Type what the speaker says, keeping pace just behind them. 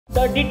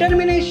The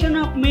determination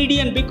of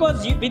median,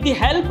 because with the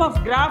help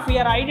of graph we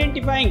are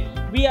identifying,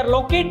 we are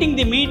locating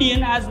the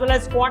median as well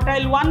as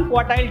quartile 1,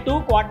 quartile 2,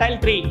 quartile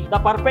 3. The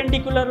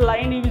perpendicular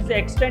line is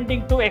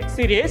extending to x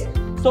series.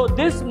 So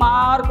this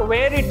mark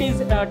where it is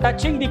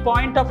touching the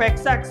point of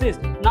x-axis,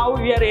 now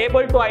we are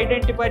able to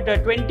identify the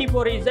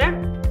 24 is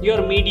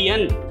your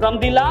median. From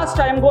the last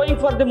I am going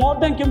for the more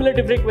than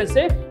cumulative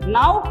frequency.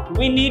 Now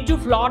we need to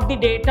plot the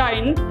data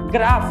in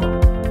graph.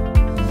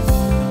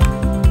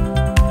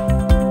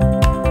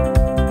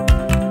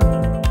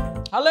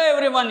 Hello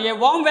everyone, a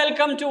warm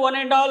welcome to one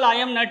and all. I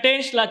am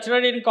Natesh, lecturer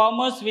in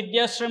Commerce,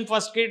 Vidhyaashram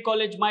First Grade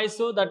College,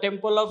 MYSURU, the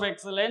Temple of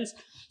Excellence.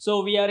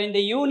 So we are in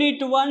the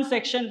Unit 1,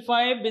 Section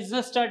 5,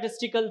 Business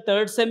Statistical,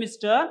 3rd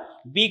semester,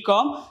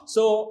 BCom.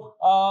 So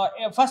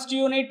first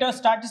unit,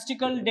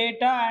 statistical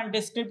data and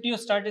descriptive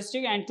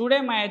statistics. And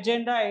today my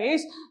agenda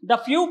is the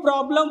few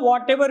problem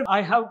whatever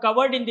I have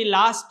covered in the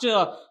last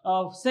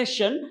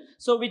session.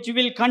 So which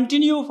will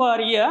continue for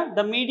here,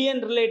 the median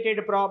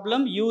related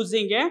problem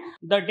using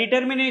the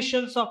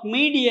determinations of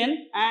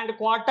median and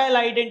quartile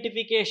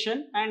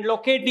identification and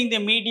locating the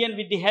median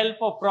with the help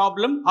of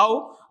problem.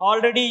 How?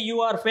 Already you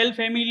are well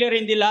familiar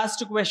in the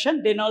last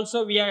question. Then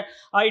also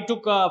I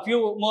took a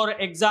few more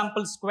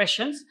examples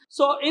questions.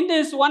 So in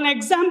this one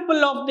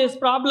example of this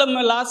problem,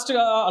 last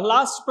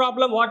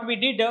problem what we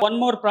did, one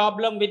more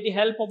problem with the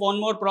help of one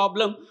more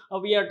problem,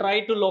 we are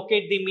trying to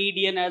locate the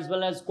median as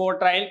well as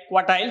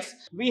quartiles.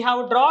 We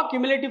have draw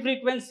cumulative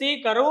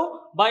frequency curve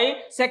by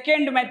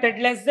second method,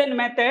 less than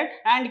method,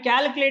 and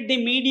calculate the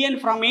median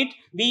from it.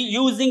 We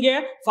using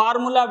a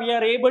formula we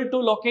are able to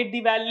locate the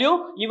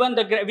value. Even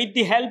with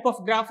the help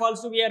of graph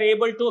also we are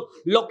able to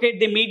locate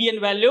the median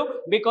value,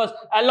 because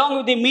along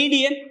with the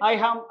median I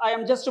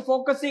am just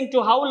focusing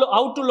to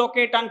how to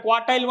locate on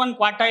quartile 1,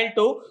 quartile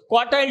 2.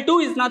 Quartile 2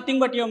 is nothing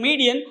but your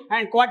median,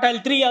 and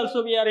quartile 3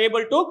 also we are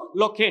able to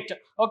locate.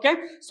 Okay,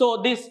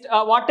 so this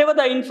whatever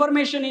the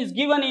information is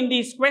given in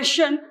this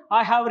question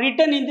I have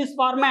written in this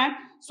format.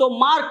 So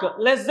mark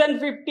less than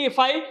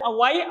 55.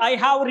 Why I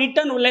have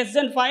written less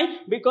than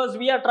 5? Because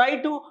we are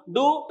trying to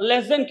do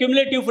less than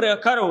cumulative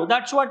curve.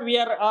 That's what we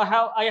are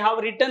I have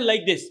written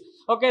like this.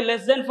 Okay,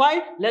 less than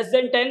 5, less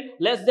than 10,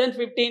 less than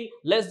 15,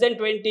 less than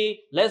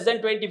 20, less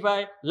than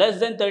 25, less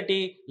than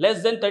 30,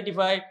 less than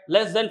 35,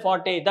 less than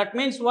 40. That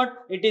means what?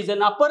 It is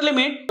an upper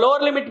limit.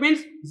 Lower limit means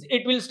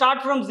it will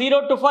start from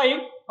 0 to 5.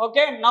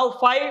 Okay, now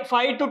 5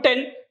 to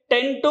 10,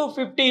 10 to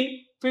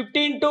 15,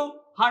 15 to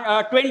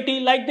 20,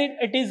 like that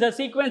it is a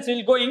sequence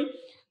will going.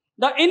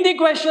 In the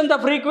question the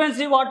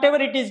frequency whatever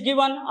it is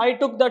given, I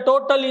took the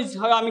total is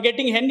I am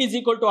getting n is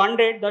equal to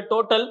 100, the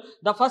total,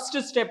 the first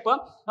step.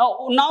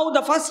 Now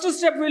the first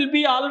step will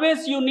be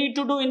always you need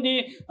to do in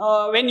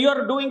the when you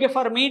are doing a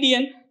for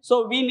median.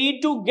 So we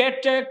need to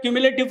get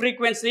cumulative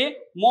frequency,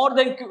 more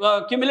than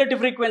cumulative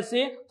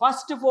frequency.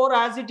 First 4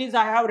 as it is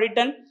I have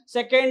written.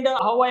 Second,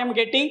 how I am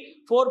getting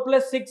 4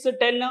 plus 6,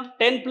 10,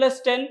 10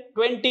 plus 10,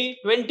 20,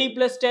 20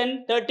 plus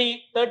 10,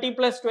 30, 30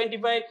 plus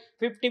 25,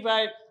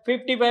 55,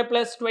 55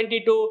 plus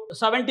 22,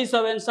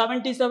 77,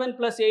 77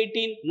 plus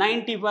 18,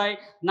 95,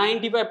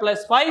 95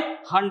 plus 5,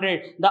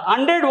 100. The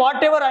 100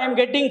 whatever I am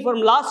getting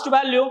from last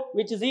value,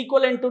 which is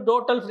equivalent to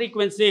total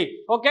frequency.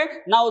 Okay.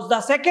 Now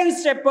the second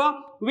step,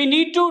 we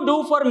need to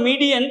do for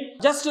median,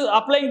 just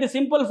applying the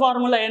simple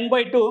formula n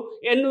by 2,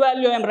 n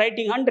value I am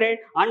writing 100,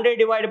 100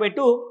 divided by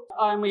 2,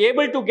 I am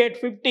able to get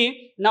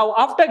 50. Now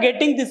after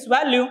getting this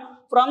value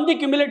from the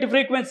cumulative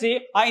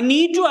frequency, I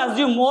need to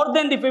assume more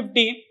than the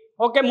 50.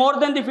 Okay, more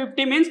than the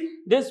 50 means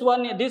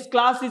this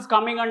class is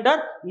coming under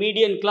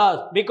median class,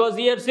 because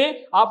here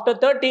say after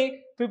 30,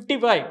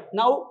 55.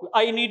 Now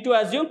I need to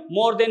assume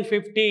more than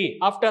 50.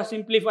 After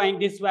simplifying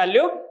this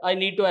value, I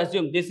need to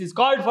assume this is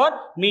called for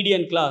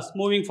median class.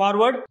 Moving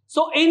forward.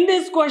 So in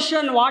this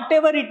question,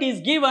 whatever it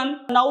is given,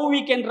 now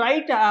we can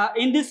write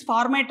in this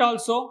format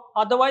also.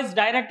 Otherwise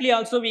directly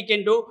also we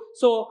can do.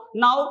 So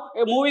now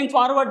moving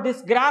forward,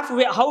 this graph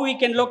how we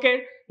can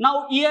locate.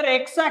 Now here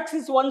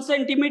x-axis 1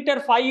 centimeter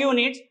 5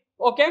 units.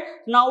 Okay,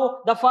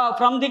 now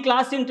from the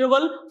class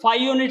interval 5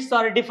 units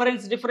are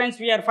difference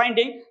we are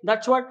finding.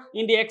 That's what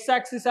in the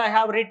x-axis I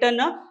have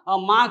written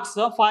marks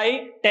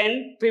 5,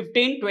 10,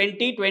 15,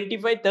 20,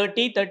 25,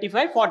 30,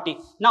 35, 40.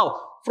 Now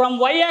from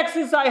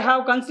y-axis I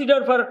have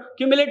considered for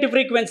cumulative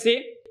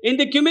frequency. In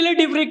the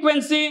cumulative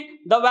frequency,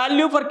 the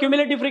value for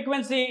cumulative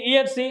frequency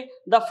here see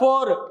the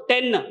 4,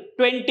 10,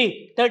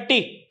 20,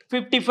 30,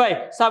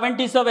 55,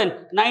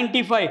 77,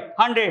 95,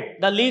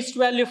 100. The least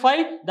value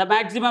 5, the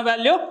maximum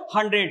value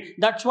 100.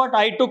 That's what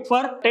I took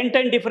for 10,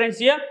 10 difference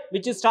here,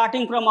 which is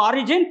starting from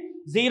origin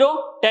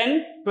 0,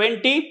 10,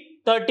 20,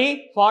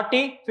 30,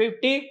 40,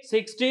 50,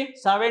 60,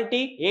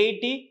 70,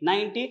 80,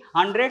 90,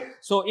 100.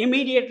 So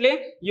immediately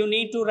you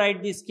need to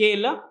write the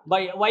scale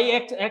by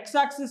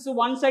x-axis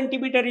 1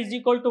 centimeter is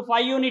equal to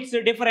 5 units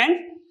difference.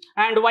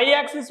 and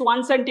y-axis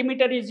 1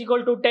 centimeter is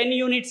equal to 10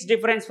 units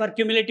difference for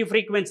cumulative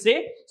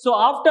frequency. So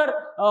after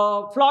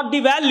plot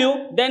the value,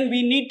 then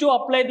we need to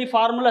apply the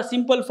formula,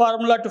 simple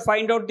formula to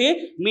find out the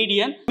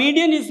median.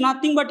 Median is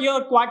nothing but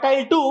your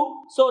quartile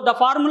 2. So the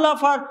formula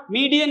for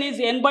median is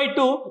n by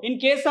 2. In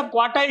case of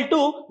quartile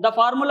 2, the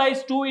formula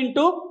is 2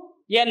 into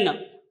n.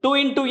 2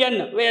 into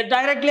n. We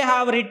directly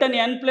have written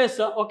n plus.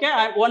 Okay,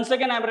 once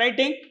again I am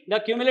writing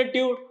the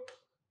cumulative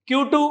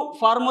Q2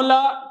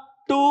 formula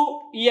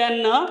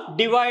 2n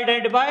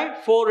divided by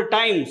 4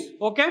 times.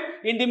 Okay,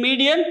 in the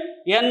median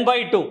n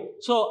by 2.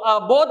 So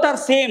both are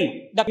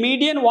same. The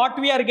median what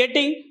we are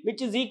getting,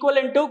 which is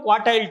equivalent to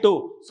quartile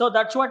 2. So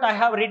that's what I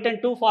have written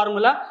 2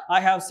 formula.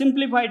 I have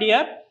simplified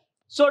here.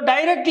 So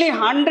directly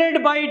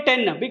 100 by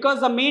 10, because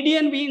the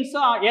median means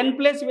n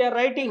plus we are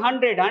writing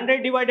 100.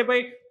 100 divided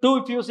by 2,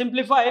 if you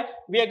simplify,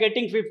 we are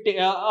getting 50.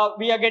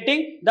 We are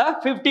getting the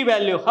 50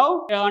 value.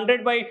 How?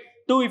 100 by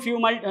 2, if you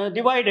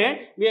divide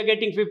it, we are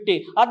getting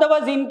 50.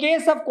 Otherwise, in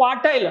case of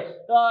quartile,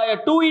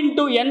 2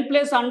 into n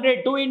plus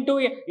 100, 2 into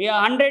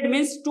 100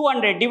 means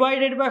 200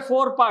 divided by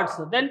 4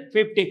 parts, then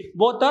 50.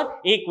 Both are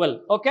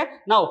equal. Okay.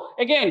 Now,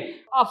 again,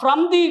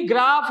 from the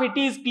graph, it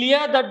is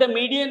clear that the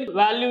median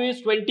value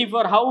is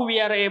 24. How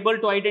we are able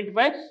to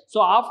identify?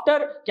 So,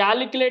 after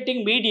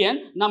calculating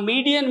median, now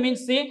median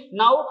means, see,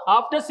 now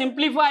after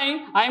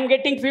simplifying, I am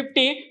getting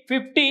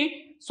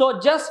 50. So,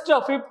 just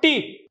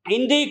 50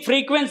 in the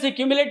frequency,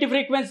 cumulative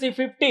frequency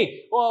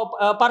 50,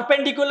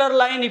 perpendicular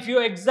line, if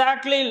you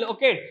exactly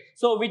locate,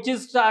 so which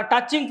is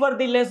touching for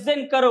the less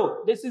than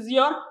curve. This is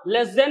your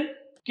less than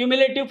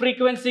cumulative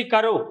frequency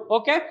curve.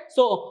 Okay.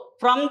 So,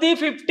 from the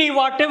 50,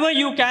 whatever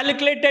you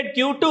calculated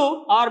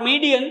Q2 or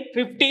median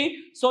 50,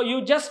 so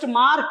you just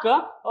mark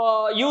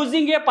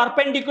using a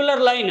perpendicular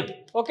line.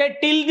 Okay,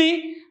 till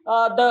the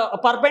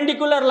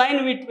perpendicular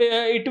line,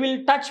 it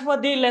will touch for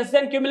the less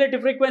than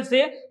cumulative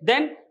frequency,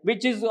 then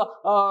which is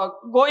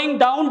going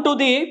down to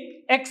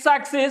the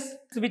x-axis,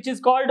 which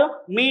is called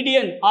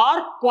median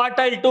or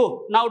quartile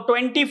 2. Now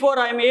 24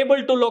 I am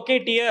able to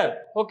locate here.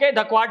 Okay,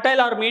 the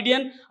quartile or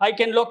median I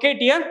can locate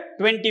here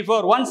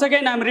 24. Once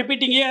again I am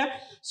repeating here.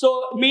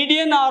 So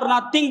median are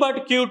nothing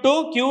but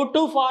Q2.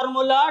 Q2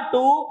 formula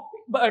 2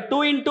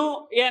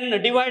 into n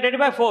divided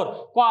by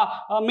 4.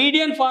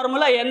 Median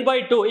formula n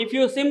by 2. If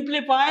you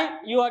simplify,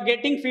 you are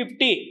getting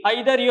 50.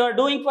 Either you are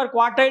doing for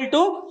quartile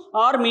 2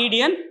 or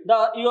median,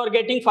 you are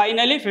getting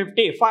finally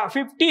 50.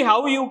 50,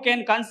 how you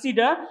can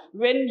consider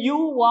when you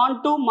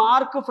want to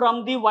mark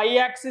from the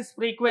y-axis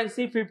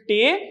frequency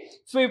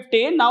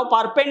 50. Now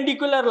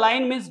perpendicular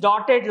line means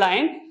dotted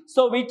line.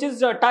 So, which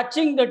is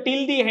touching till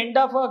the end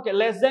of a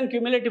less than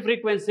cumulative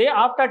frequency.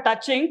 After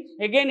touching,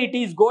 again it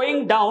is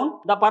going down.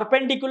 The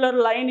perpendicular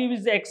line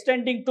is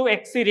extending to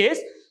x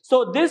series.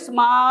 So, this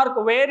mark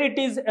where it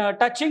is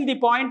touching the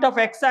point of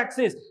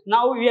x-axis,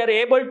 now we are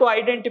able to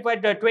identify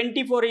the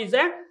 24 is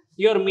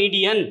your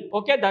median.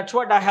 Okay, that's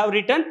what I have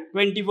written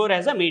 24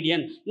 as a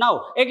median.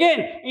 Now,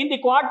 again, in the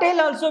quartile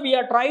also we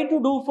are trying to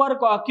do for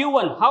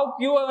Q1. How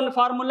Q1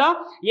 formula?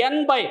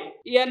 N by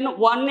n,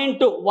 1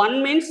 into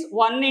 1 means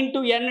 1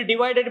 into n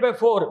divided by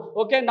 4.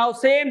 Okay, now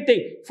same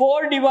thing.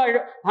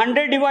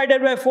 100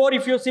 divided by 4,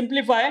 if you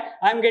simplify,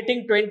 I am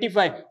getting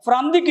 25.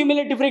 From the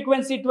cumulative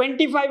frequency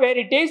 25 where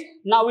it is,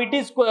 now it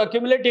is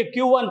cumulative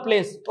Q1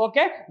 place.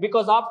 Okay,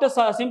 because after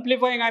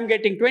simplifying I am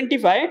getting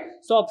 25.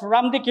 So,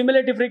 from the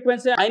cumulative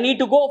frequency, I need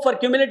to go for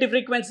cumulative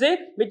frequency,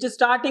 which is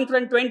starting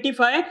from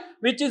 25,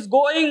 which is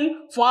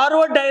going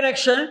forward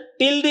direction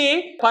till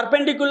the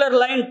perpendicular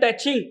line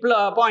touching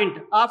point.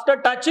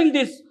 After touching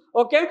this,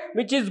 okay,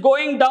 which is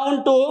going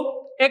down to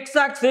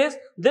x-axis,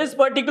 this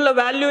particular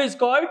value is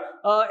called,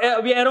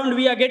 we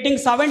are getting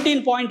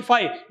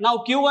 17.5.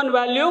 Now Q1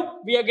 value,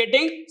 we are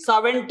getting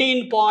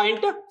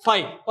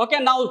 17.5. Okay,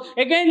 now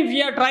again if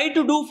we are trying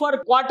to do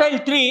for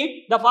quartile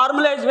 3, the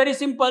formula is very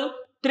simple.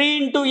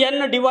 3 into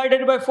n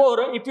divided by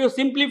 4. If you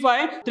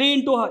simplify, 3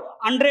 into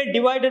 100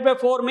 divided by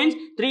 4 means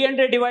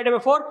 300 divided by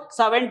 4,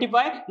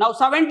 75. Now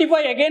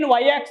 75 again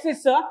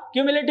y-axis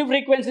cumulative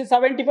frequency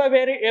 75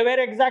 where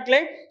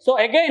exactly? So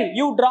again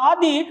you draw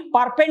the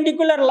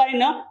perpendicular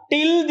line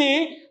till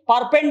the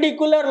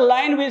perpendicular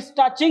line is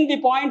touching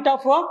the point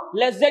of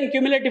less than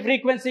cumulative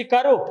frequency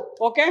curve.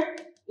 Okay,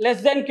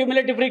 less than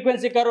cumulative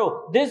frequency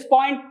curve, this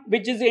point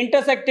which is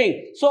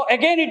intersecting. So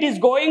again it is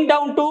going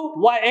down to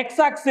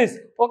x-axis.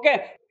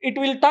 Okay, it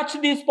will touch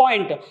this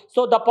point.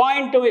 So the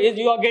point is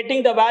you are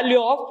getting the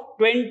value of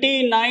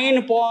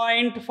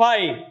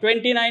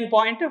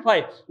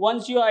 29.5.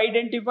 Once you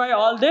identify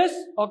all this,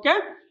 okay,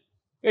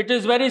 it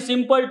is very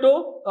simple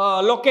to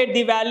locate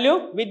the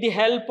value with the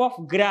help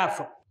of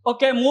graph.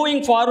 Okay,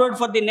 moving forward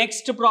for the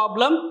next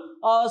problem.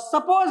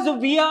 Suppose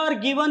we are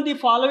given the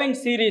following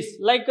series,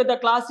 like the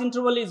class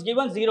interval is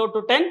given 0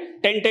 to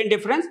 10, 10, 10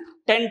 difference,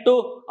 10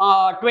 to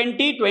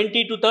 20,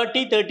 20 to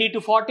 30, 30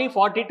 to 40,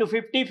 40 to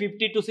 50,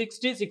 50 to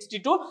 60, 60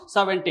 to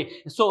 70.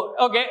 So,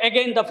 okay,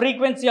 again the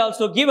frequency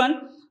also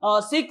given.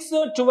 6,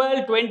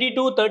 12,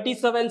 22,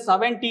 37,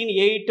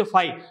 17, 8,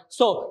 5.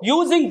 So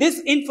using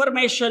this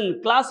information,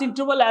 class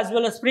interval as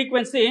well as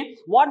frequency,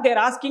 what they are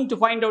asking to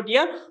find out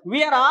here,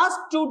 we are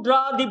asked to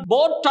draw the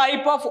both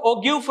type of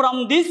ogive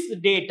from this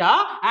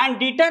data and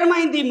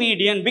determine the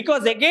median,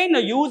 because again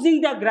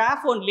using the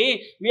graph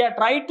only we are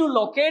trying to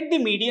locate the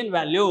median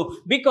value,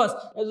 because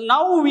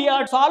now we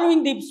are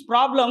solving this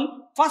problem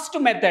first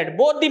method,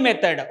 both the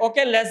method,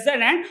 okay, less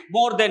than and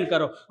more than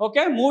karo.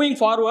 Okay, moving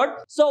forward.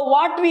 So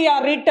what we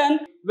are written,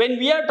 when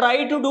we are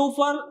trying to do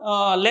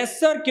for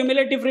lesser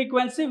cumulative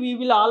frequency, we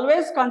will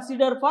always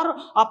consider for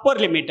upper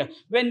limit.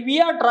 When we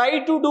are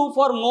trying to do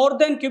for more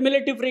than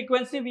cumulative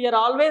frequency, we are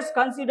always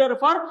consider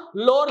for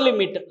lower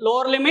limit,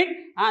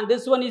 and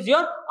this one is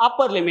your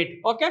upper limit.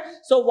 Okay,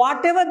 so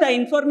whatever the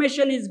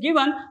information is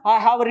given, I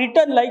have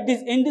written like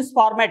this in this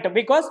format,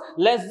 because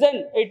less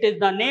than, it is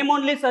the name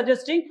only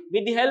suggesting,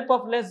 with the help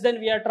of less than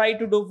we are trying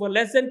to do for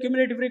less than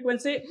cumulative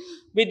frequency.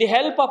 With the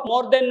help of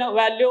more than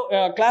value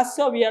class,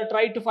 we are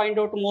trying to find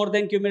out more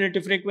than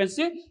cumulative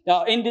frequency.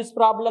 In this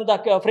problem,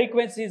 the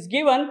frequency is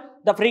given,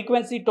 the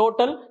frequency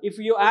total, if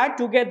you add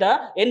together,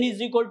 n is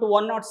equal to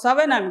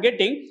 107 I am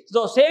getting.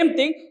 So same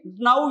thing,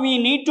 now we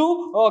need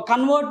to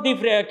convert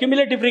the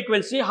cumulative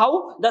frequency.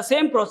 How? The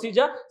same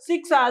procedure.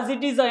 6 as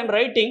it is I am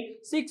writing,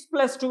 6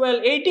 plus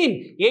 12,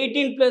 18,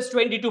 18 plus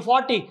 22,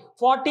 40,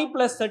 40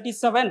 plus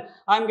 37,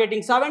 I am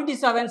getting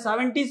 77,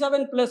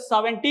 77 plus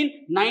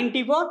 17,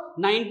 94,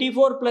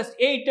 94 plus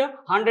 8,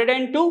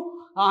 102,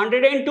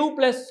 102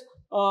 plus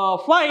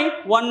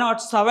 5,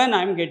 107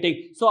 I am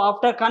getting. So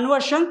after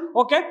conversion,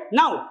 okay,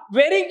 now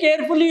very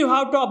carefully you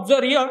have to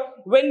observe here,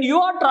 when you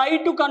are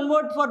trying to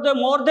convert for the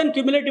more than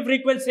cumulative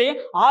frequency,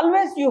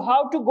 always you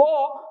have to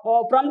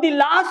go from the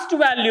last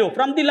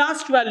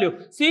value,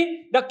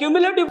 See, the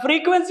cumulative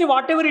frequency,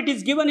 whatever it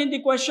is given in the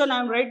question, I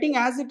am writing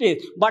as it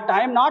is, but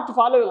I am not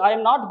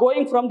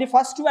going from the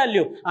first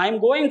value, I am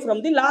going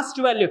from the last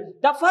value.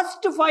 The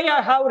first 5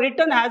 I have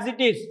written as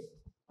it is.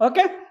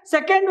 Okay,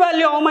 second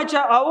value,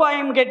 how I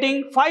am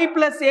getting? 5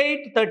 plus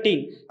 8,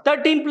 13,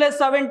 13 plus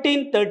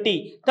 17,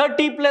 30,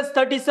 30 plus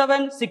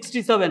 37,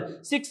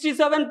 67,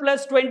 67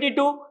 plus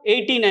 22,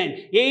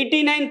 89,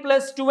 89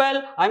 plus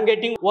 12, I am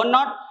getting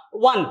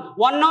 101,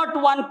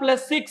 101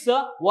 plus 6,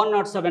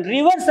 107.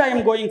 Reverse I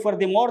am going for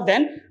the more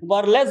than,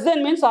 but less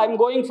than means I am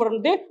going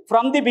from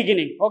the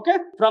beginning. Okay,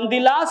 from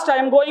the last I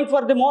am going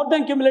for the more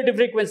than cumulative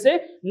frequency.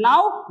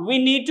 Now we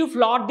need to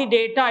plot the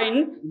data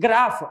in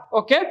graph.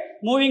 Okay,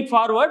 moving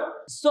forward.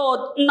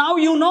 So now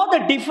you know the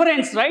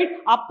difference, right?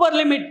 Upper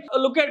limit,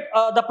 look at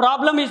the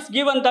problem is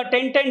given, the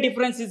 10-10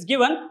 difference is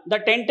given,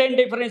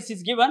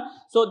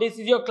 so this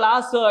is your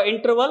class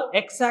interval,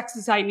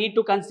 x-axis I need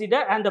to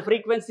consider, and the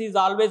frequency is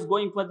always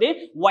going for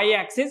the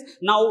y-axis.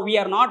 Now we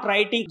are not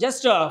writing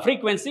just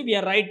frequency, we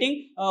are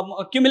writing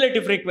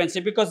cumulative frequency,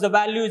 because the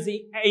value is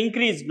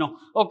increased now.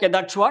 Okay,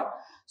 that's what.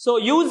 So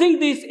using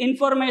this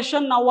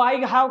information, now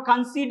I have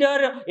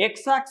considered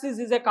x-axis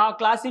is a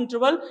class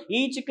interval,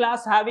 each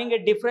class having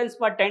a difference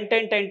for 10,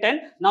 10, 10, 10.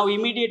 Now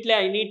immediately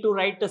I need to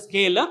write a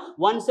scale.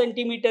 1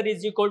 centimeter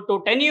is equal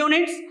to 10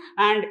 units,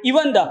 and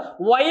even the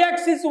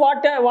y-axis,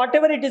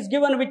 whatever it is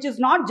given, which is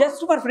not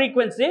just for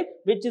frequency,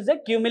 which is a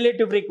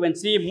cumulative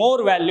frequency,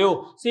 more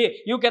value.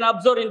 See, you can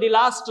observe in the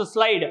last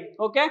slide,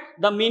 okay,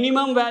 the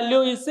minimum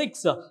value is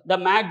 6, the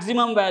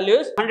maximum value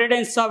is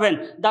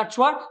 107. That's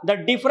what the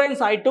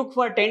difference I took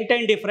for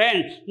 10-10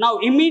 different. Now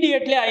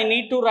immediately I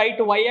need to write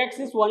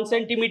y-axis 1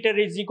 centimeter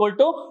is equal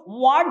to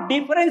what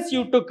difference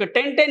you took,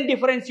 10-10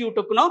 difference you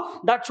took,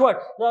 no? That's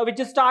what, which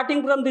is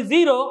starting from the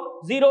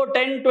 0,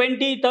 10,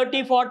 20,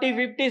 30, 40,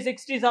 50,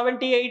 60,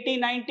 70, 80,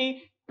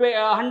 90,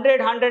 100,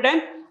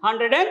 110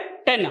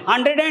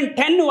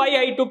 why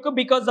I took,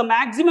 because the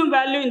maximum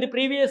value in the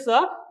previous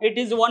it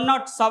is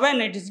 107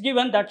 it is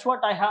given, that's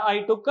what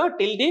I took till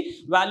the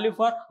value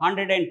for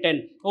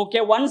 110.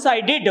 Okay, once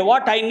I did,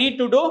 what I need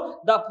to do,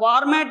 the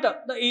format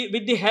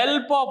with the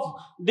help of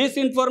this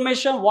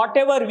information,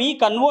 whatever we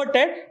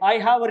converted, I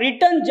have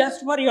written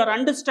just for your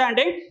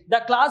understanding.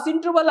 The class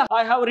interval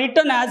I have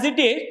written as it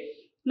is.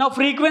 Now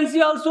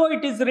frequency also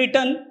it is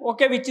written,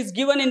 okay, which is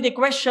given in the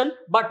question,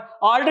 but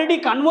already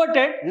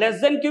converted, less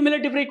than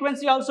cumulative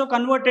frequency also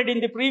converted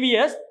in the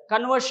previous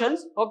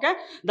conversions. Okay,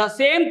 the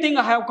same thing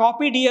I have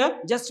copied here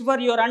just for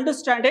your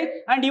understanding,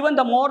 and even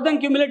the more than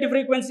cumulative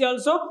frequency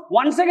also,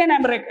 once again I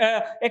am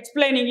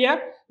explaining here.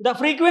 The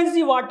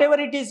frequency, whatever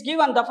it is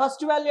given, the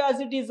first value as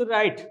it is,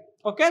 right?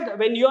 Okay,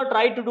 when you are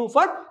trying to do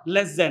for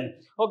less than.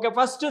 Okay,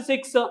 first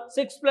 6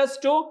 plus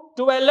 2,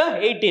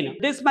 12, 18.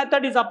 This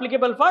method is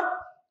applicable for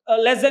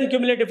less than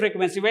cumulative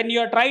frequency. When you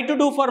are trying to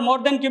do for more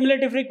than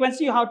cumulative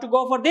frequency, you have to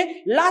go for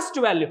the last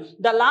value.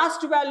 The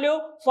last value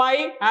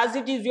 5 as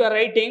it is you are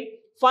writing,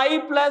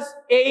 5 plus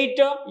 8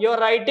 you are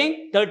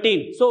writing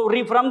 13. So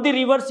from the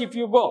reverse if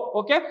you go,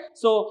 okay.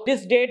 So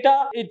this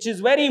data, it is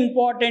very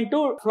important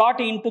to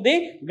plot into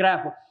the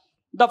graph.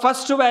 The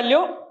first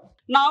value,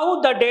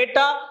 now the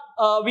data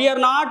we are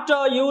not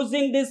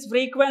using this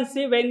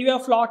frequency when you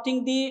are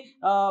plotting the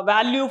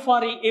value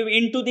for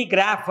into the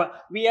graph.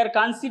 We are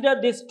consider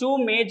these two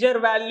major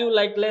value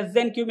like less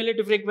than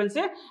cumulative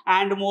frequency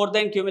and more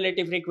than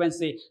cumulative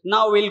frequency.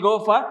 Now we'll go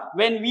for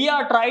when we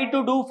are trying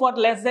to do for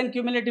less than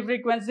cumulative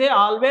frequency,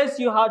 always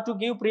you have to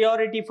give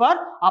priority for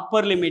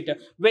upper limit.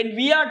 When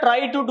we are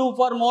trying to do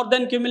for more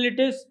than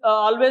cumulative,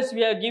 always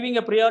we are giving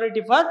a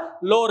priority for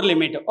lower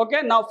limit.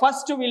 Okay, now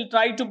first we'll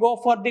try to go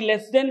for the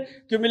less than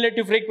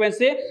cumulative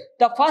frequency.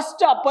 The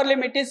first upper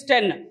limit is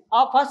 10.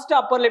 Our first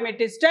upper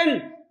limit is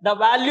 10. The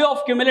value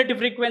of cumulative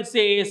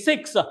frequency is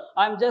 6.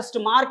 I am just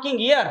marking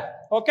here.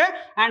 Okay,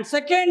 and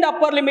second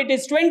upper limit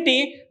is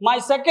 20. My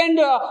second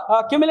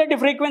cumulative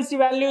frequency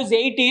value is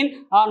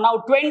 18.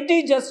 Now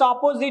 20 just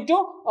opposite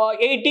to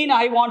 18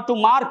 I want to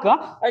mark.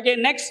 Okay,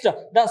 next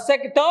the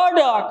third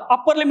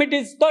upper limit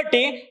is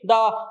 30.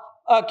 The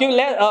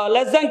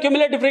less than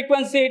cumulative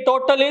frequency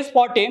total is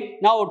 40.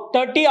 Now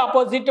 30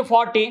 opposite to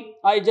 40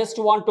 I just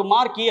want to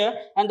mark here,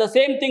 and the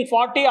same thing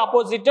 40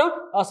 opposite to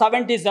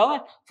 77.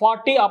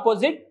 40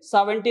 opposite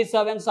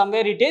 77,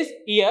 somewhere it is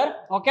here.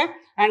 Okay,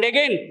 and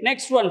again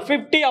next one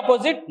 50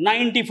 opposite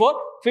 94.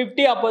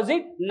 50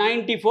 opposite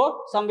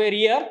 94, somewhere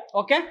here.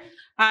 Okay,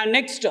 and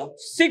next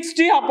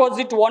 60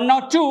 opposite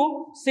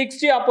 102.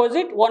 60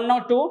 opposite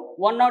 102.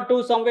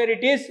 102, somewhere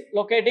it is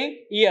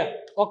locating here.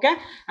 Okay,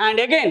 and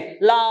again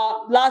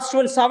last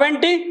one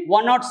 70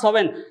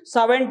 107.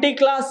 70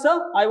 class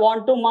I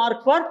want to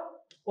mark for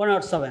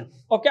 107.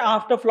 Okay,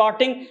 after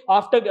plotting,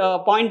 after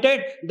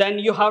pointed, then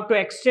you have to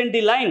extend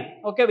the line.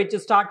 Okay, which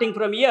is starting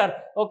from here.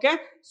 Okay,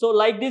 so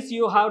like this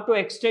you have to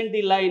extend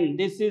the line.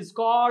 This is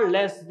called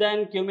less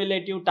than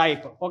cumulative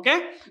type.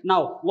 Okay,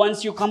 now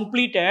once you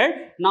completed,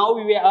 now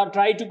we are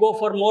trying to go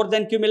for more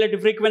than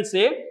cumulative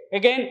frequency.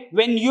 Again,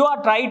 when you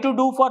are trying to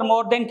do for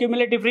more than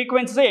cumulative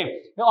frequency,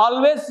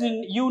 always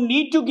you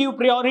need to give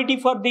priority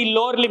for the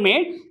lower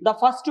limit. The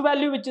first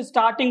value which is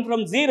starting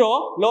from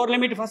 0, lower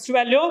limit first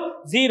value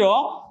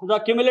 0, the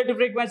cumulative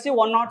frequency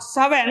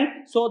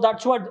 107. So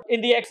that's what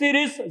in the X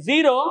series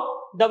 0.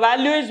 The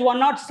value is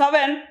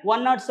 107.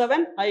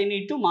 107 I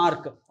need to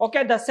mark.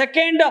 Okay, the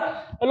second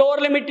lower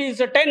limit is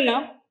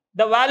 10.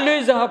 The value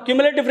is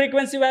cumulative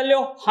frequency value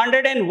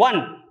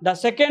 101. The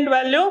second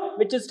value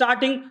which is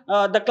starting,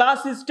 the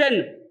class is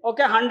 10.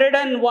 Okay,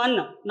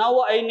 101.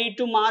 Now I need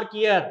to mark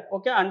here.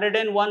 Okay,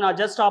 101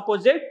 just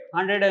opposite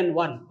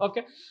 101.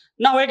 Okay,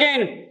 now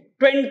again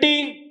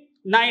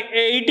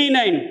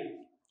 89.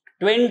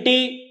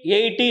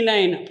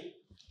 89.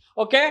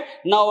 Okay,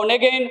 now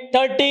again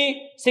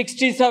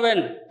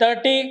 67.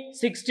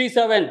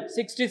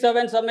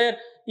 67, somewhere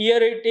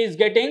here it is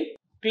getting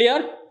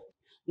clear.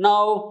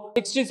 Now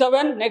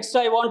 67, next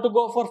I want to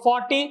go for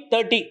 40,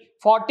 30.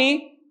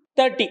 40,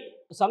 30.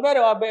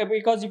 Somewhere,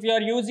 because if you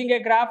are using a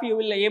graph, you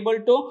will be able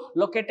to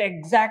locate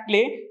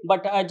exactly,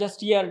 but I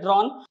just here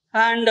drawn.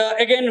 And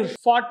again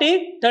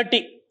 40,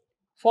 30.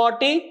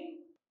 40,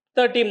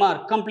 30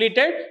 mark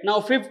completed. Now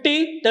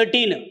 50,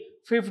 13.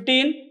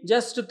 15,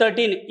 just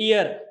 13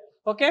 here.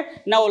 Okay,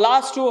 now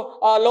last two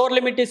lower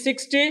limit is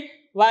 60,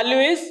 value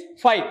is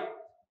 5.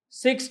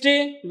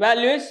 60,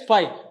 value is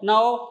 5.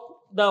 Now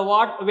the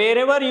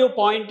wherever you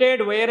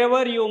pointed,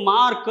 wherever you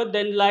mark,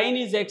 then line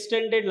is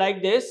extended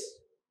like this.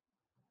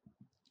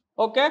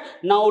 Okay,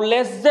 now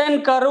less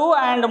than curve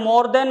and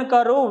more than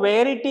curve,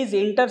 where it is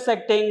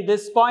intersecting,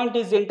 this point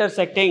is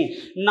intersecting.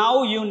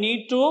 Now you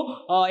need to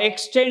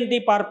extend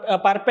the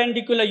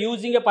perpendicular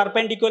using a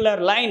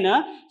perpendicular line.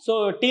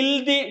 So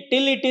till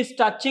it is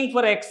touching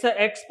for x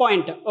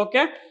point.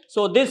 Okay,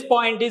 so this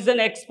point is an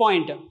x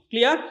point.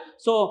 Clear?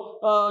 So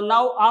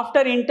now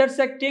after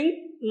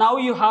intersecting, now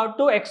you have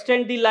to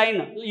extend the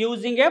line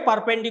using a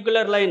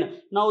perpendicular line.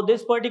 Now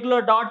this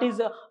particular dot is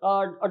a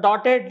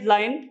dotted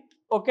line.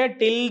 Okay,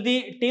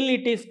 till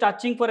it is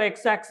touching for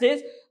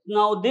x-axis.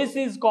 Now this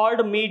is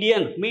called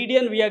median.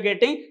 Median we are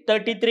getting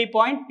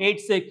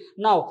 33.86.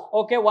 Now,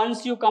 okay,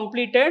 once you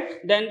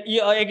completed, then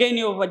again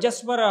you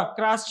just for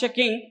cross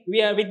checking,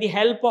 we are with the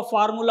help of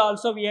formula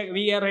also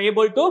we are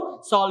able to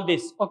solve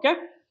this. Okay.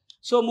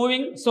 So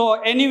moving, so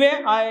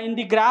anyway, in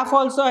the graph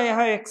also I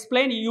have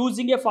explained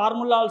using a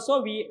formula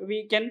also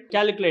we can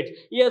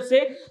calculate. Here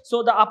say,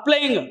 so the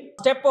applying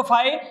step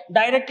 5,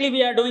 directly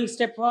we are doing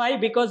step 5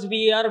 because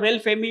we are well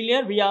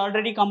familiar, we are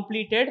already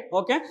completed.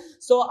 Okay,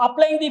 so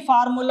applying the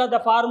formula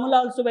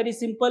also very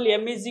simple.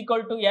 M is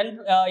equal to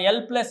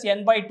L plus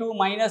N by 2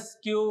 minus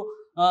Q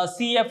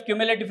CF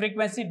cumulative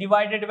frequency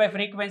divided by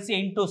frequency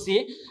into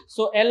C.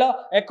 So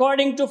L,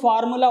 according to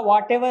formula,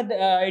 whatever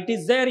it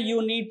is there,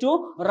 you need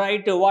to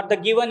write what the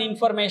given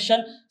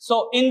information.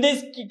 So in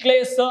this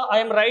case, I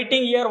am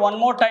writing here one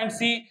more time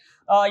C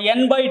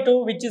N by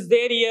 2, which is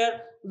there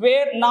here,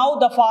 where now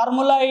the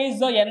formula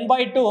is N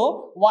by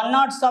 2.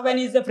 107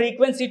 is the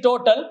frequency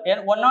total.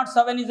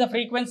 107 is the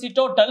frequency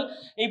total.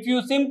 If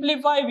you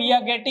simplify, we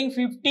are getting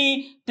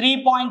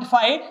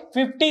 53.5.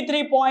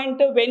 53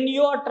 point, when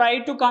you are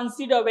trying to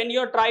consider, when you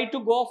are trying to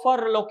go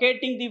for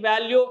locating the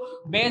value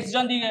based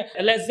on the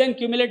less than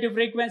cumulative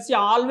frequency,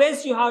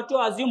 always you have to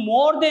assume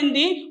more than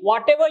the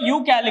whatever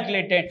you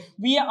calculated.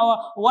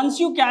 Once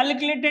you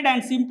calculated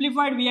and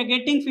simplified, we are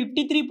getting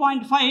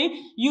 53.5.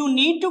 You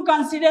need to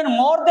consider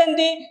more than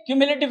the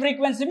cumulative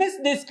frequency,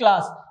 means this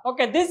class.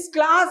 Okay, this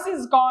class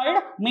is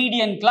called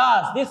median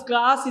class. This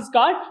class is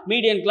called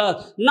median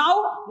class.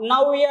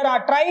 Now we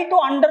are trying to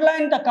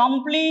underline the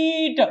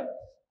complete,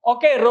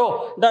 okay,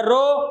 row. The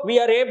row, we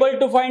are able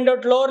to find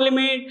out lower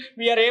limit,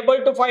 we are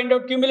able to find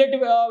out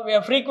cumulative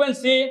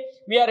frequency,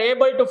 we are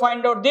able to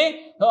find out the,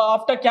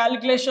 after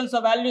calculations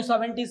of value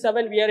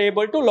 77, we are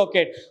able to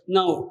locate.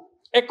 Now,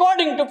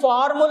 according to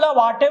formula,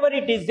 whatever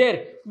it is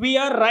there, we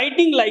are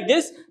writing like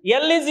this,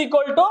 L is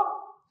equal to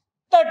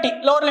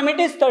 30, lower limit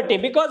is 30,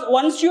 because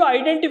once you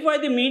identify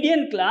the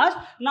median class,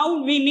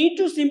 now we need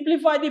to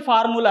simplify the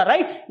formula,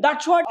 right?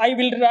 That's what I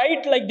will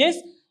write like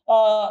this.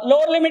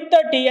 Lower limit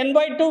 30, n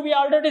by 2 we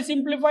already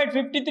simplified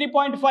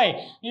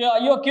 53.5.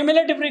 Your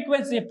cumulative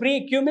frequency,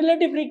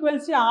 cumulative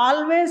frequency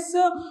always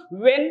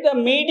when the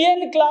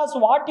median class,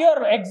 what you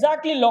are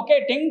exactly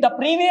locating, the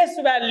previous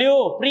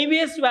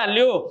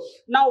value.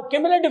 Now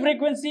cumulative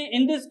frequency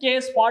in this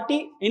case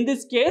 40, in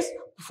this case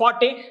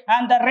 40,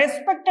 and the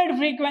respected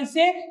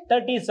frequency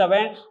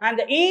 37,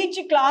 and each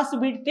class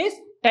width is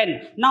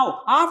 10.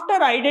 Now,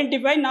 after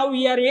identifying, now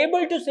we are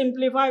able to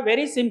simplify,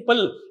 very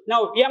simple.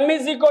 Now, m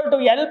is equal to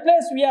L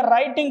plus, we are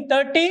writing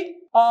 30.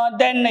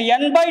 Then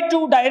n by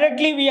 2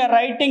 directly we are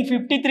writing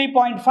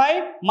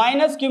 53.5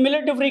 minus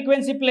cumulative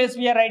frequency place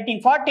we are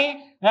writing 40,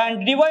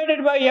 and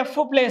divided by f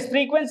place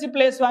frequency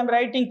place I am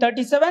writing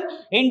 37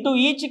 into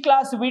each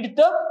class width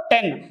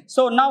 10.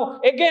 So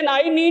now again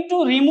I need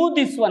to remove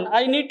this one.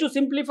 I need to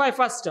simplify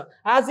first.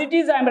 As it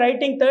is I am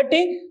writing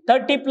 30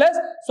 plus.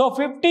 So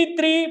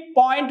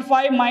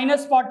 53.5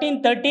 minus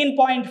 14,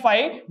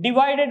 13.5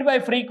 divided by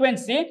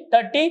frequency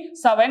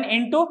 37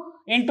 into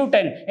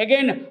 10.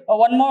 Again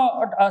one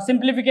more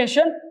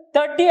simplification.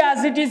 30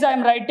 as it is I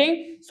am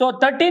writing. So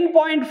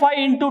 13.5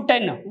 into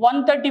 10,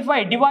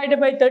 135 divided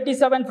by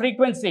 37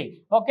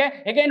 frequency.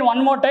 Okay. Again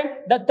one more time.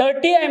 The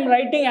 30 I am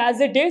writing as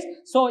it is.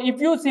 So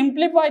if you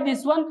simplify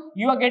this one,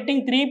 you are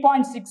getting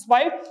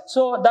 3.65.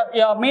 So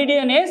the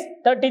median is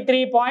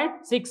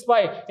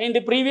 33.65. In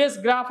the previous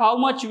graph, how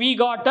much we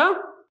got?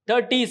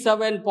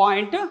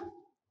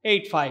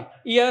 37.85.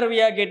 Here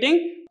we are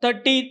getting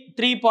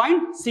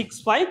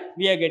 33.65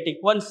 we are getting.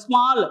 One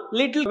small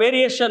little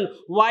variation.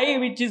 Why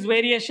which is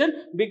variation?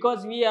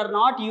 Because we are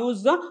not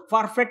use the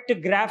perfect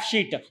graph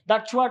sheet.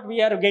 That's what we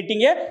are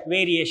getting a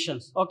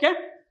variations. Okay.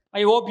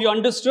 I hope you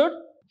understood.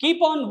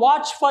 Keep on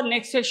watch for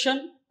next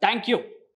session. Thank you.